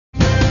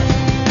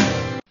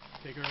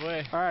Take her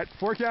away. All right,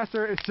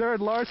 forecaster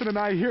Jared Larson and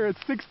I here at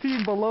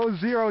 16 below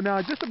zero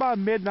now, just about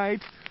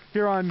midnight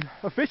here on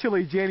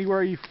officially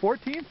January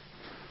 14th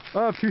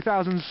of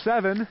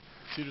 2007.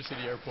 Cedar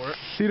City Airport.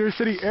 Cedar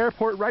City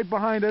Airport right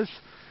behind us.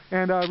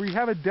 And we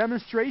have a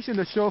demonstration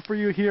to show for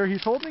you here.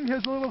 He's holding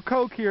his little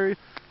Coke here. He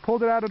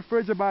pulled it out of the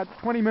fridge about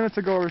 20 minutes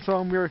ago or so,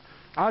 and we're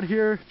out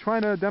here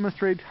trying to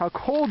demonstrate how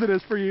cold it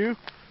is for you.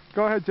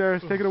 Go ahead,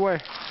 Jared, take it away.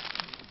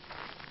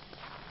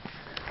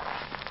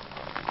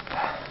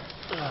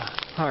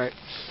 All right.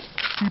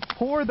 He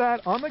poured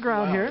that on the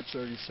ground here. It's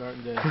already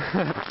starting to...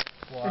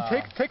 Wow.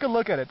 And take a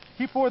look at it.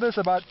 He poured this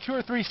about 2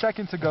 or 3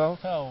 seconds ago.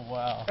 Oh,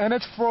 wow. And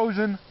it's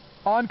frozen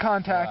on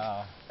contact.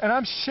 Wow. And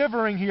I'm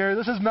shivering here.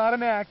 This is not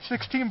an act.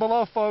 16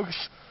 below, folks,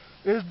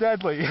 is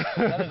deadly.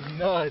 That is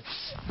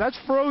nuts. That's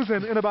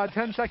frozen in about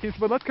 10 seconds.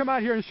 But let's come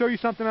out here and show you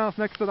something else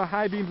next to the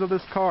high beams of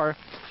this car.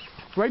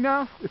 Right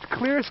now, it's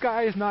clear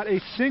skies, not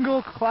a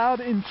single cloud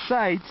in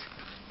sight.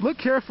 Look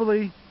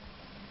carefully.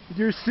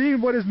 You're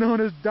seeing what is known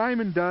as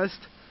diamond dust.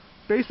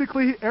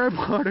 Basically, air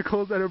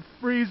particles that are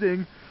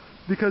freezing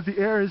because the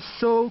air is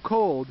so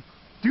cold.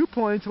 Dew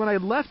points, when I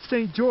left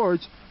St.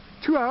 George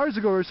 2 hours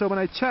ago or so, when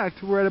I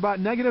checked, we're at about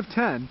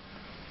 -10.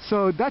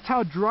 So that's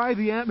how dry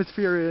the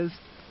atmosphere is.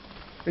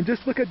 And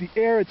just look at the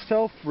air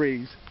itself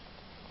freeze.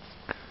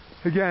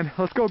 Again,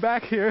 let's go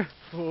back here.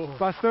 Ooh.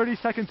 About 30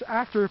 seconds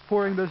after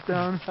pouring this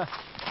down.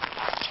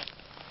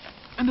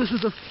 And this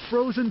is a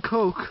frozen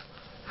Coke.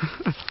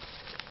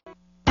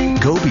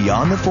 Go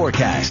beyond the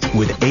forecast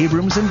with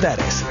Abrams and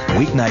Bettis.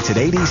 Weeknights at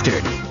 8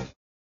 Eastern.